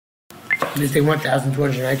This day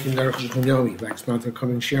 1,219 Arukh HaShulchan Yomi. Black sponsor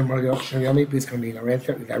coming share more Arukh HaShulchan Yomi. Please come be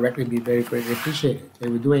directly be very greatly appreciated. They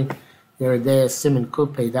were doing the other day a Simon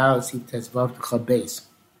Kuf Peidal Sif Tezvav Club Base.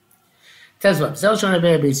 Tezvav. Zel Shona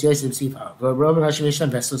Bear Base Yosef Sifa. Robin Hashem Yisham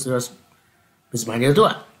vessels there was Bismani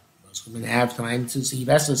Yodua. Most women have time to see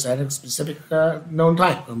vessels at a specific known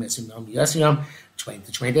time. Yom 20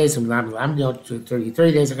 to 20 days, and Lam to 30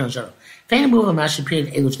 days. I can show. Fain move a mash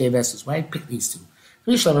period Elush Day vessels. Why pick these two?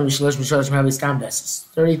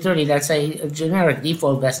 30, that's a generic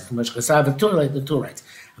default vessel. Like the tour rights.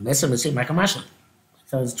 A message with St. Michael Marshall.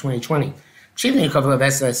 That was 2020. She didn't cover a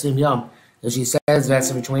vessel, I assume, Yom. As she says, that's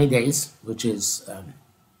every 20 days, which is a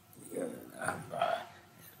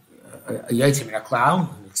Yotzim in a cloud,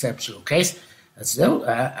 an exceptional case. That's still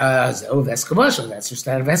vessel commercial. That's your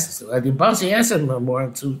standard vessel. So the boss, yes, and more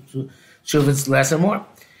to show if it's less or more.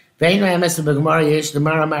 It's true,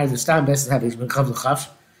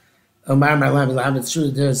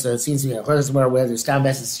 seems to be a where the stam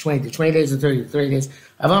best is 20 to 20 days or 30 to 30 days.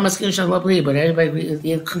 But everybody,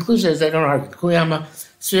 the conclusion is they don't argue.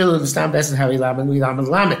 The stam best is how we lamed.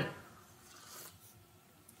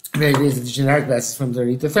 It is the generic best from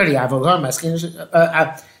 30 to 30. But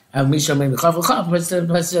every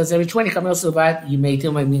 20 come also that you may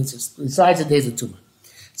tell my means besides the days of Tumah.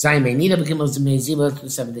 Zion may need becomes the Ziva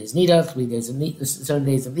 7 days Nida, 3 days of Nida, 7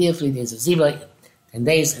 days of Nida, 3 days of Ziva, 10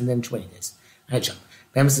 days, and then 20 days. In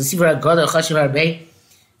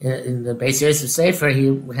the base Yosef Sefer,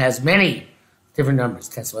 he has many different numbers.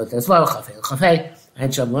 That's why those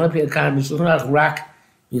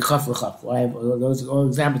all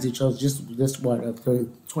examples he chose just this one of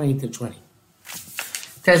 20 to 20.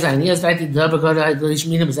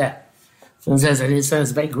 So it says that it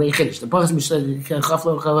says very great Kiddush. The Pasuk Mishnah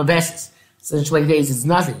Chaflo Chava Veses. So 20 days is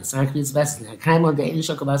nothing. It's not Kiddush Veses. Kaim on the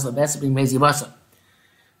Elisha Kavas Veses being Mezi Vasa.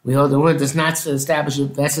 We hold the word does not establish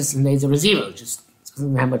Veses in days of Reziva, which just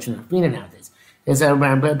doesn't have much enough meaning nowadays. There's a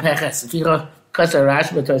Peches. If you cut a Rash,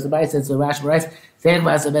 but towards the Bible says the Rash writes, Thank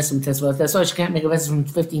Vas the Veses from Tesla. That's why you can't make a Veses from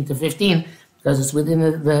 15 to 15 because it's within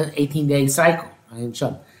the 18-day cycle. I am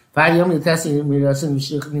sure. Vayom Testing Mirasim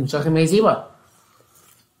Shachim Meziva.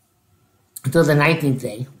 Until the 19th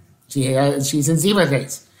day, she's in Ziva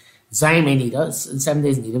days. Zion may need us, 7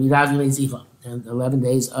 days need us, Virav may Ziva, and 11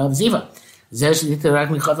 days of Ziva. Zer she did the Rak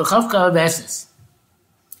Michav Chavka Veses.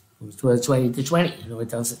 It was 20 to 20. You know, it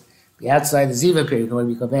tells it be outside the Ziva period in order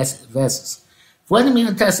to become Veses. For the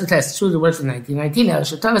mean test, it's true the word for 1919. Now,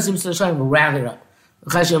 Shatana seems to try to round it up.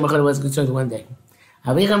 Chashi Yom was concerned one day.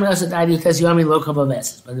 But the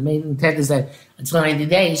main intent is that until 90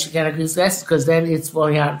 days, you can't increase Veses because then it's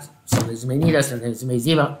falling out. So there's may need us and there's may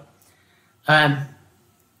ziva.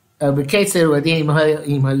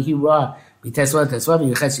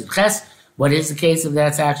 What is the case if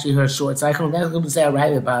that's actually her short cycle? That's going to say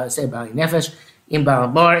about nefesh in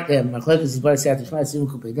Balamar. The machlokes is bar siyat shma sim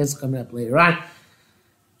kupei. That's coming up later on.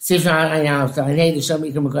 Sif I now the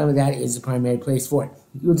shami kamakom that is the primary place for it.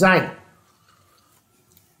 Yud Zayin.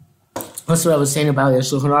 That's what I was saying about the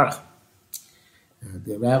Shulchan Aruch.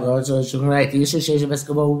 The rabbi also right. The Yisrael Shesha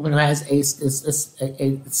Veskava woman who has a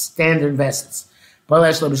standard vessels.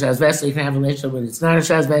 Balash Lobish has vessels. You can have a relationship when it's not a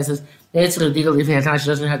Shaz vessels. It's a legal if Tash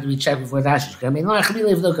doesn't have to be checked before Tashish. I mean, no, I can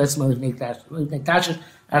believe look at small if Tashish.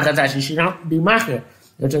 Tashish should not be Macher.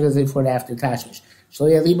 They're checked before after Tashish. So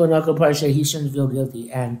yeah, Libo Nako Parsha, he shouldn't feel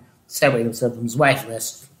guilty and separate himself from his wife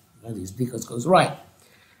lest one of these because goes right.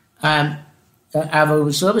 Avo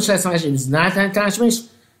Shlobish has Tashish is not that Tashish.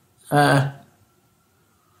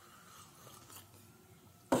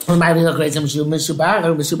 The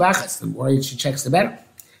more she checks, the better.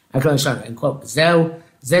 I can show and quote.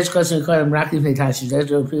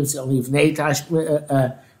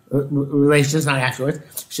 Relations not afterwards.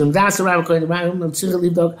 She has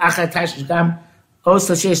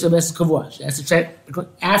to check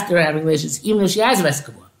after having relations, even if she has a vest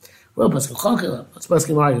kavua.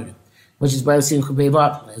 Which is by seeing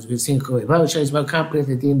Kubeva, as we've seen Kubeva, shows about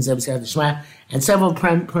complicated themes of the Shema, and several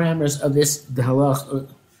parameters of this, the halach,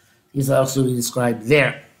 is also described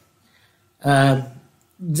there. Anybody,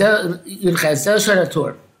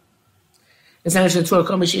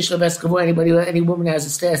 any woman has a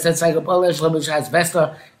set cycle, Polish, Lobish has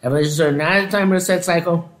Vesta, every certain time set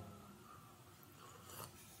cycle.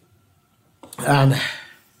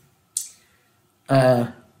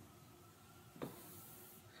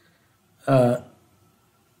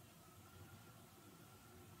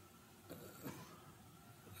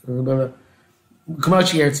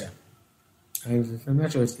 Kamachi Yertza. I'm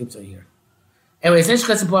not sure it skips over here. Anyway, since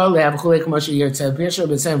Chatzapal, they have a Chulei Kamachi Yertza. Pirsha,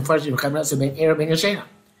 but Sam, Farshi, Chamrasa, Ben Arab, Ben Yashena.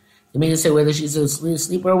 They mean to say whether she's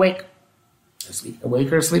asleep or awake. asleep,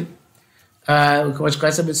 awake or asleep. Which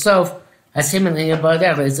gossip itself has him and about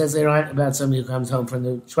that. It says later on about somebody who comes home from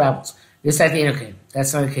the travels. This like the okay.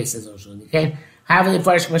 That's not the case, says Oshun. Okay? Having the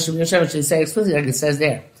first question of Yosef, which say explicitly like it says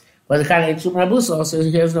there. But the kind of Rabusa also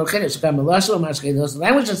here's no kiddush. The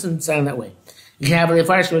language doesn't sound that way. You can have the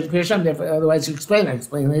first question of Yosef, otherwise you explain it.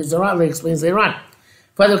 Explain later on, explains later on.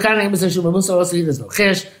 But the kind of Rabusa also there's no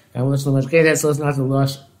kiddush. And what's no much kiddush, so it's not the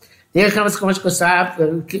loss. There comes so much Kosab,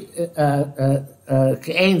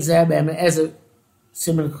 Kain Zeb, and as a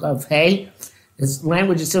Simon of Hay. This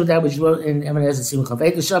language is similar to that which wrote in Eminence and Simon of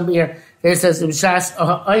Hay. The Sham here, there says the Shas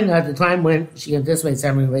at the time when she anticipates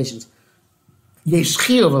having relations. Yesh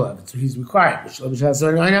Chiyuv of it, so he's required. It's not every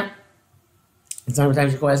time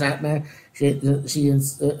she requires that man. She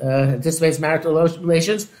anticipates marital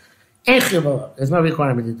relations. There's no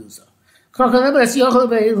requirement to do so. Let's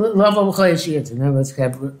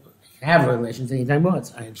have relations anytime you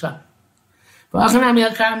want. I am shocked. But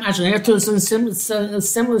here too is a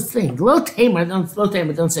similar thing. Lo tamer,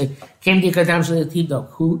 don't say came the kadam shel tidok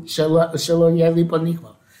who shelo yeli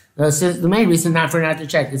ponikmo. The main reason not for not to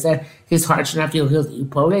check is that his heart should not feel guilty.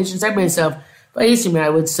 Polish and separate himself. But I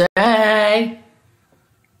would say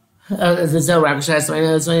the Zohar says the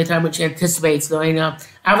only time which anticipates the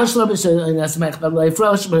but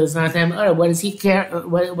it's not them. What does he care?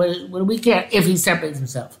 What do we care if he separates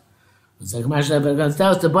himself? It's like Mashiach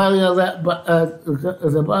tells the Baal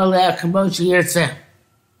Kamoshi Yirtzeh.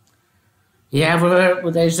 You have her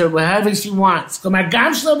whatever she wants. Even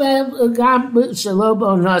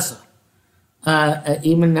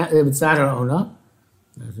if it's not her owner,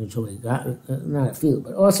 not a field,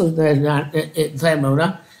 but also not time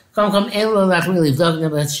owner. Come, really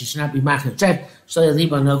that she should not be making a check. So you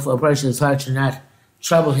leave on no for a person his heart should not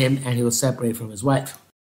trouble him, and he will separate from his wife.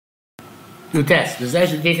 To test. That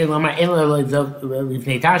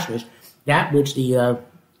which the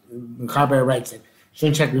Chaber writes it.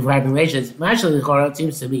 Shouldn't check before having relations. Actually, the Chorah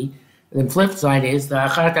seems to be the flip side is the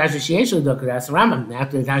Achar Tashmish Yeshu Dok. That's the Rambam.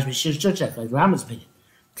 After the Tashmish should check, like the Rambam's opinion.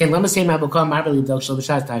 Okay, let me say my book called Marbeli Dok Shal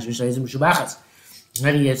B'Shas Tashmish Shalizim Shubachas.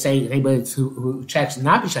 How do you say anybody who checks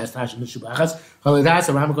not B'Shas Tashmish Shubachas? Holidas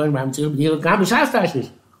the Rambam going Rambam too. But you got B'Shas Tashmish.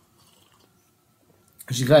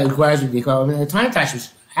 She requires what they call the time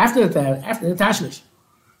Tashmish. After the Tashmish.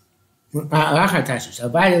 Achar Tashmish.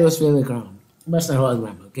 Abide those feeling the ground. Must not hold the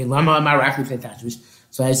Rambam. Okay, Lama Marakli for Tashmish.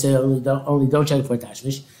 So I say only don't check for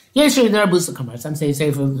Tashmish. Yes, sure, there are Busa Kamar. Some say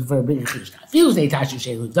for a bigger Chishka. Few say Tashmish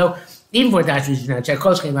Shelu. Though, even for Tashmish, you should not check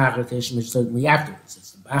Koshke Lachar Tashmish certainly afterwards.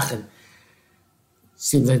 It's the Bachan.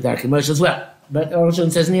 Seems like that commercial as well. But also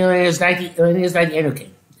it says, nearly is like the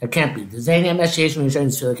Enokim. It can't be. The Zayn MS when you're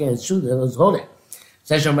to again, it's true, let's hold it.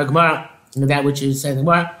 Says Shom Gemara, that which is said in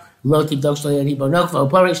Gemara, Lo Tibdok Shlo Yadi Bonokva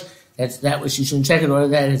Porish. That's that which you shouldn't check in order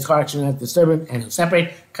that his heart should not disturb him and he'll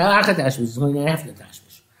separate. Kalachat Tashmish is going after the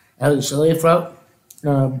Tashmish. El Shalifro,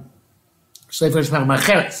 Shalifro Shpam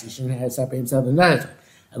Macheres, he shouldn't have separate himself another time.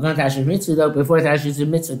 I'm going to Tashmish Mitzvah though, before Tashmish is a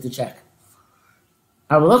Mitzvah to check.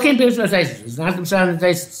 I will look in Pirshma Taisis, it's not themselves in the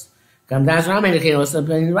Taisis. Come down to Raman, the Kano, so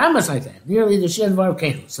in Ramas like that. Nearly the Shin Var of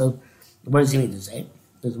Kano. So, what does he mean to say?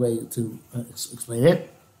 There's a way to explain it.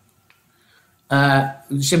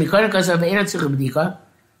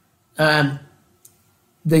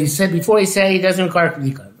 They said before he said he doesn't require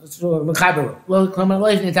B'dika.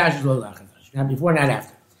 Not before, not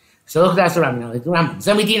after. So look, that's the Raman. Like the Raman.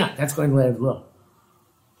 Zamidina, that's going to let it law.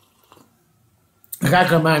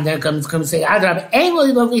 Then comes and say,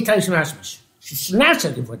 she should not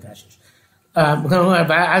check it for Tashish.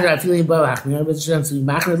 Feeling but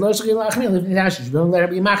she don't let her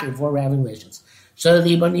be machir before we're having relations. So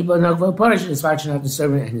the portion is far not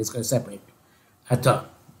disturbing and it's going to separate at all.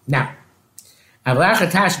 Now,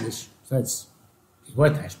 Avlacha Tashmish, so it's before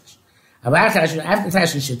Tashmish. Avlacha after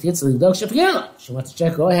Tashmish, she wants to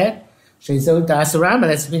check, go ahead. She said, Asarama,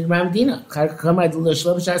 that's the Ramadina. Come I do the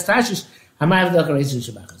Shlobashas Tashish. I might have the decoration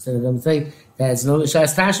Shabbat. So I'm going to say that it's no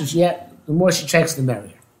Bashas Tashish yet. The more she checks, the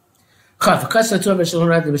merrier. Chaf, because the two of us will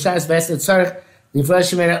run the Bashas Vested Tzarek, the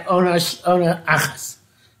first Shemena Ona Achas.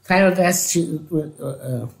 Time of Vest,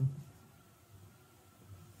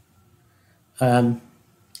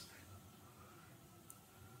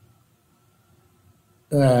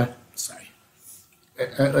 sorry.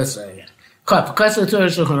 Let's say again. Chaf, because the two of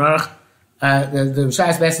us will run the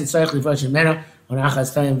Bashas Vested Tzarek, the first Shemena Ona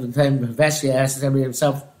Achas, time of Vest, she has to separate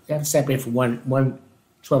himself. You have to separate for one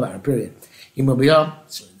 12-hour period. Immobial,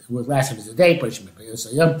 so the last of is a day,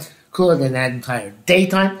 cooler than that entire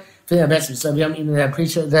daytime. For the best of some even that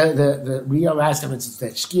preacher, the real last time it's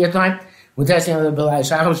that Shkia time. When testing on the Belai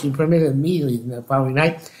Shachar, she permitted immediately the following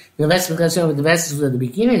night. The vessels with the vessels at the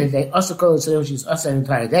beginning of the day, also called it she's also an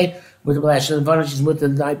entire day, with the Balash and she's with the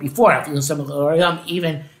night before,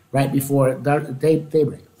 even right before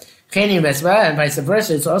daybreak. And vice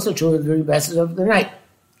versa, it's also true with the vessels of the night.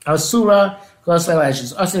 Asura calls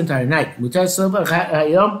she's also an entire night.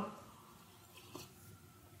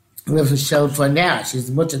 For now,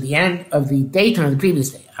 she's much at the end of the daytime of the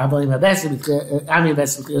previous day.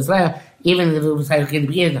 Even if it was like in the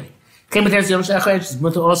beginning of the night. She's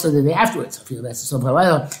much also the day afterwards. I feel that's so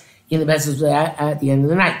in the vessels at the end of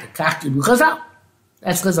the night.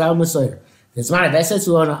 That's Chazal Masoyer. There's one of vessels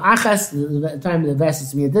who own achas. The time of the vessels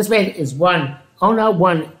to be anticipated is one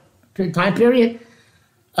time period.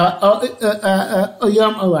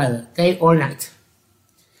 Yom or day or night.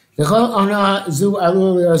 The whole ona zu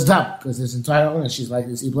alul is dub because this entire ona she's like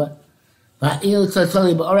this ibla. But il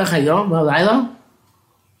totally ba'orach hayom v'layla.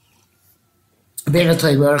 Being a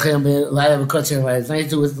totally ba'orach hayom v'layla v'kotzer v'layla. It's nothing to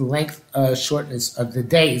do with the length, shortness of the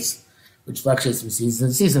days, which fluctuates from season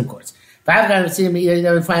to season, of course. But I've got to see you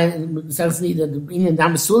never find sense need the Indian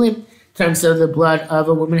damasulim in terms of the blood of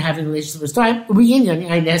a woman having relations for the first time. We Indian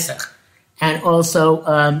yain nesach, and also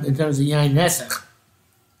in terms of yain nesach.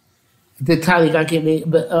 The Tali can't give me,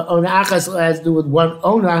 but Ona Achas has to do with one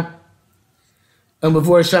Ona. And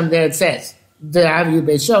before Shem there it says, the Aviyu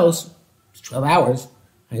Beis shows, 12 hours,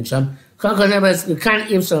 right? Shem. Kind of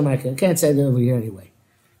if so, I can't say that over here anyway.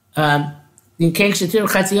 The King Shatir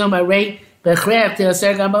Chatziyom Arei Bechrev Til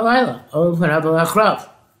Sergam Balayla, over Abel Achrav.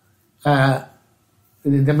 That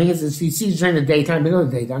means that she sees during the daytime, middle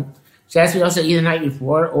of the daytime. She has to be also either the night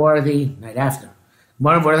before or the night after.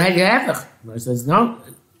 More of what I have. More says no.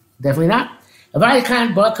 Definitely not. If I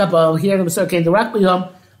can't book up here in the circuit, the rock yom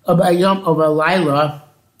of a Laila,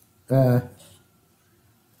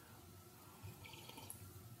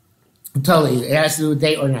 totally, it has to do with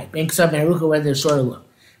day or night. Banks up and Arukh whether short or long.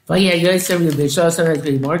 But yeah, you said they show something could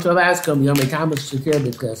be more 12 hours, come Yom Etamus to tear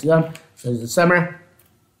because Yom, so it's the summer,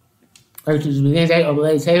 or to the beginning day, or the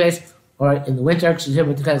late Havis, or in the winter, she's here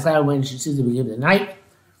with the cloud when she sees the beginning of the night.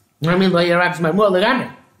 I mean, like, you're my more than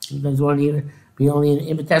ever. Sometimes one even. Be only an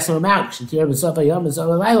infinitesimal amount. She tear herself a yom and so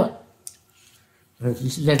a laila.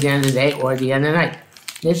 This is at the end of the day or at the end of the night.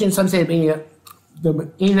 Nation, some say being the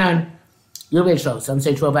Inan Yubei show. Some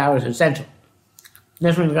say 12 hours are essential.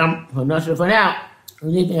 Nation for now.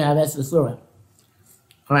 We need to have that's the surah.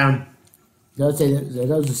 Those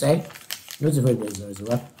who say those are very good as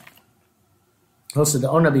well. Also, the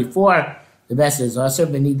owner before the best is also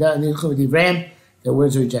Benida Nilchum the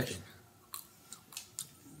words are rejected.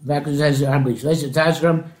 Back to the Ambrish. Let's attach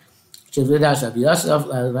them. Chivlidas of Yosef,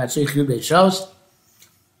 Vatsik Yubei shows.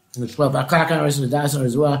 The 12 o'clock hours of Dasar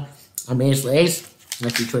as well. Amaze Lace,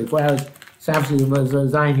 actually 24 hours. Samson was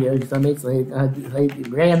designed here. It's Amaze Late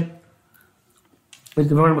Graham. With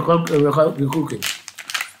the morning the cooking.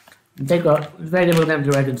 Take off. It's very difficult for them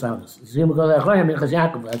to reconcile this. That's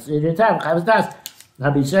the time. Now,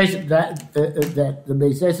 besides that, the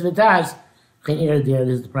basis of the task, there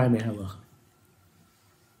is the primary halacha.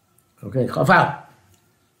 Okay, Chafal.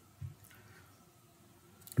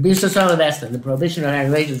 The prohibition of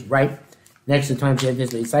regulations right next to time period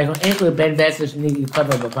this cycle. Include ben vestas need to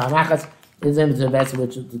cover the panachas is limited to vessel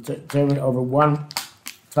which is determined over one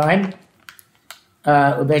time.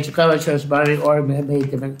 Ben cover shows body or made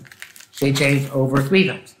different shade change over 3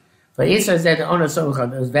 times. But it says that the owner of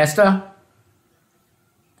Socham is Vesta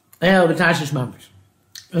and Batashish Mamish.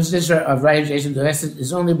 The sister of right adjacent to Vesta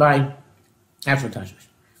is only by after Tashish.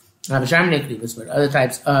 Now, but other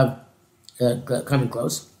types of coming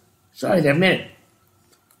close. Sorry, they're minute.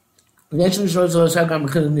 Eventually, shows those who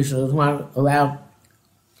want to allow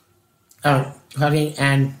hugging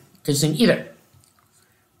and kissing either.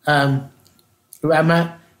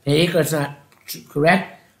 Rama, it's not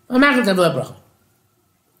correct. I'm not going to blood bracha.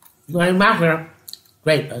 Going to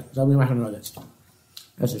great, but don't be not know that.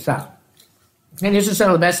 That's a shock. And this is some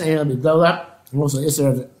of the best thing it'll be blown up. And also, this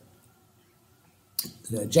is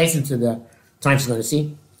adjacent to the time she's going to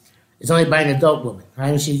see. It's only by an adult woman.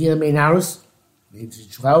 Right? She's here main hours, maybe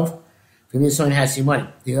 12. For this one has some money.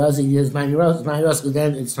 The other years 9 year olds, but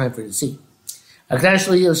then it's time for her to see.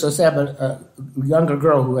 Actually, you so sad, but a younger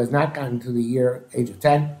girl who has not gotten to the age of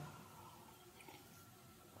 10.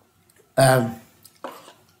 How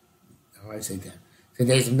do I say that? The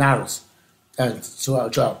days of Narus.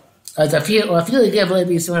 So, as I feel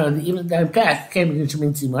even the past came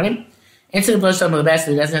to see money. Instead of some of the best,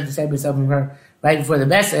 he doesn't have to save himself from her right before the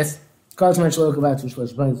bestest. Calls much look about to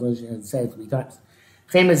Shlosh Bunny, so she had said 3 times.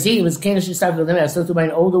 Chemazzi was Kanish stuck with them, still to by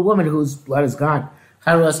an older woman whose blood is gone.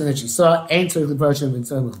 How else that she saw, ain't to the version of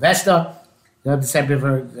some Vesta. You have to separate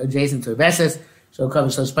her adjacent to the bestest. So cover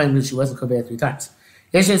so explain that she wasn't covered 3 times.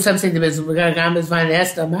 Yes, there's something that we're going to is fine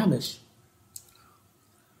Esther Mamish.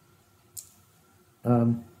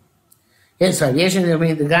 Yes, sorry. Yes, I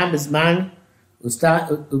mean the Gambas man who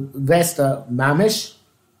start Vesta Mamish.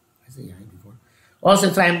 I said before.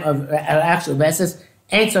 Also, time of actual Vestas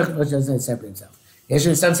ain't talking about doesn't separate himself. Yes,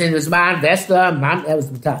 there's something that man Vesta Mam. That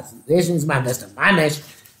was the task. Yes, is man Vesta Mamish.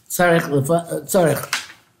 Tzarich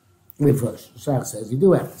Lefush. Shach says you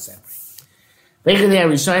do have to separate. Basically,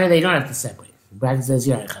 they don't have to separate. The bracket says,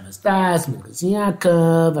 Chabas, Milkus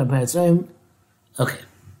Yaakov, Arpatzrim. Okay.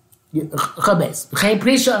 Chabes. B'chein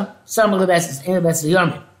Prisha, some of the best is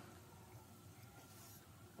Yomi.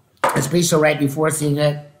 It's Prisha right before seeing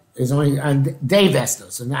it is only on day Vesta.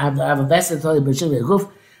 So now I have a Vesta totally B'shil Guf,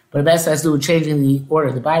 but a Vesta has to do with changing the order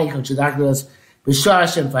of the body. Coach the doctor goes,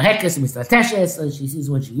 B'shash and Fahekes and Mistateshes, so she sees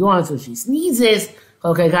when she yawns, so she sneezes.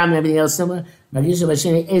 Okay, and everything else similar.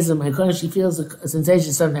 She feels a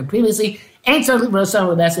sensation sometime previously. Ain't something for some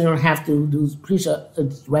of the best. You don't have to do Prisha.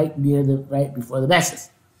 It's right before the Vestas.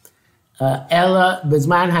 Ella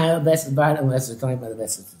Bizman Haya Vestas Bad unless it's talking about the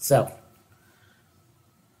Vestas itself.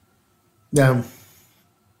 Bima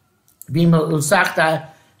Usakta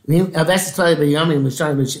Vestas Tali Bayami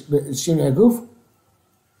Mishani Shina Goof.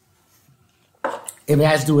 If it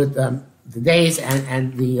has to do with the days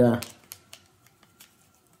and the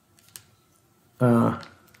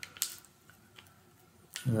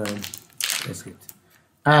let's get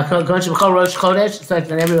Rosh Chodesh, such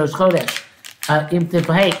that every Rosh Chodesh,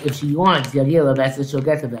 if she wants the Agila Vestas, she'll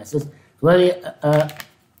get the Vestas.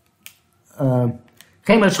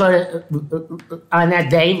 On that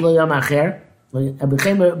day, Lo Yom Acher,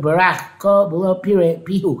 became Barach, Ko below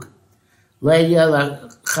Pihuk, Leia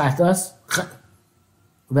Chatos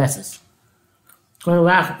Vestas.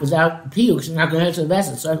 Without Piyuk, she's not going to answer the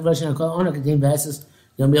Vestas. So everybody should call Ona contain Vestas,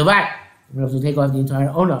 you'll be a back. You have to take off the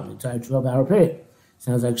entire Ona, the entire 12-hour period.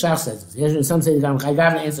 Sounds like Shach says this. Some say the Gam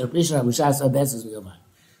Chaygav answer Prisha, B'Shas said Vestas will back.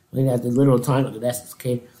 Looking at the literal time of the Vestas,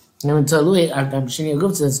 okay? And until Louis, Gam Shini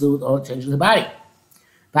Aguf says do with all changes of the body.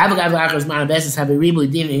 Babagav Lachos Man Vestas have a rebel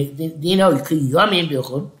Dino, Yami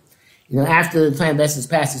Bilchud. After the time Vestas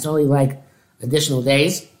passed, it's only like additional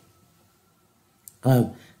days.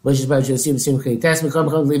 Which is about Josim Simcha Test become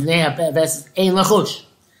Livnei Vestas Ein Lachush.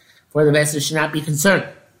 For the Vestas should not be concerned.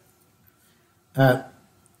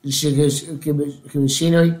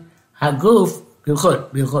 Shinoi Haguf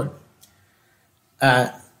Bilchud.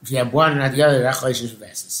 If you have one or not the other, that's Choshesh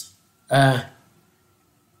Vestas.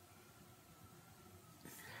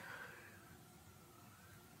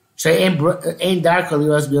 So Ein Darko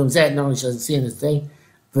Lios B'Yom Zet. No, she doesn't see anything,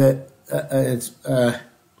 but it's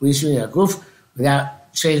Lishui Haguf without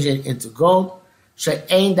changing it into gold.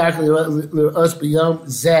 She'ain darkly us b'yom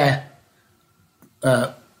zeh.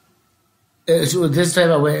 This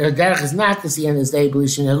time of where derech is not to see end of this day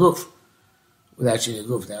b'lishin haguf. Without shin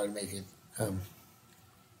haguf, that would make it.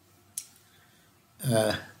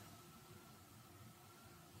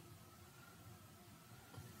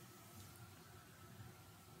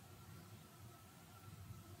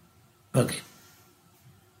 Okay.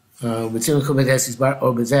 Mitzvah kubedesis bar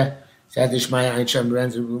or bezeh. Ends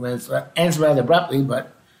rather abruptly,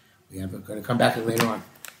 but we are going to come back to it later on.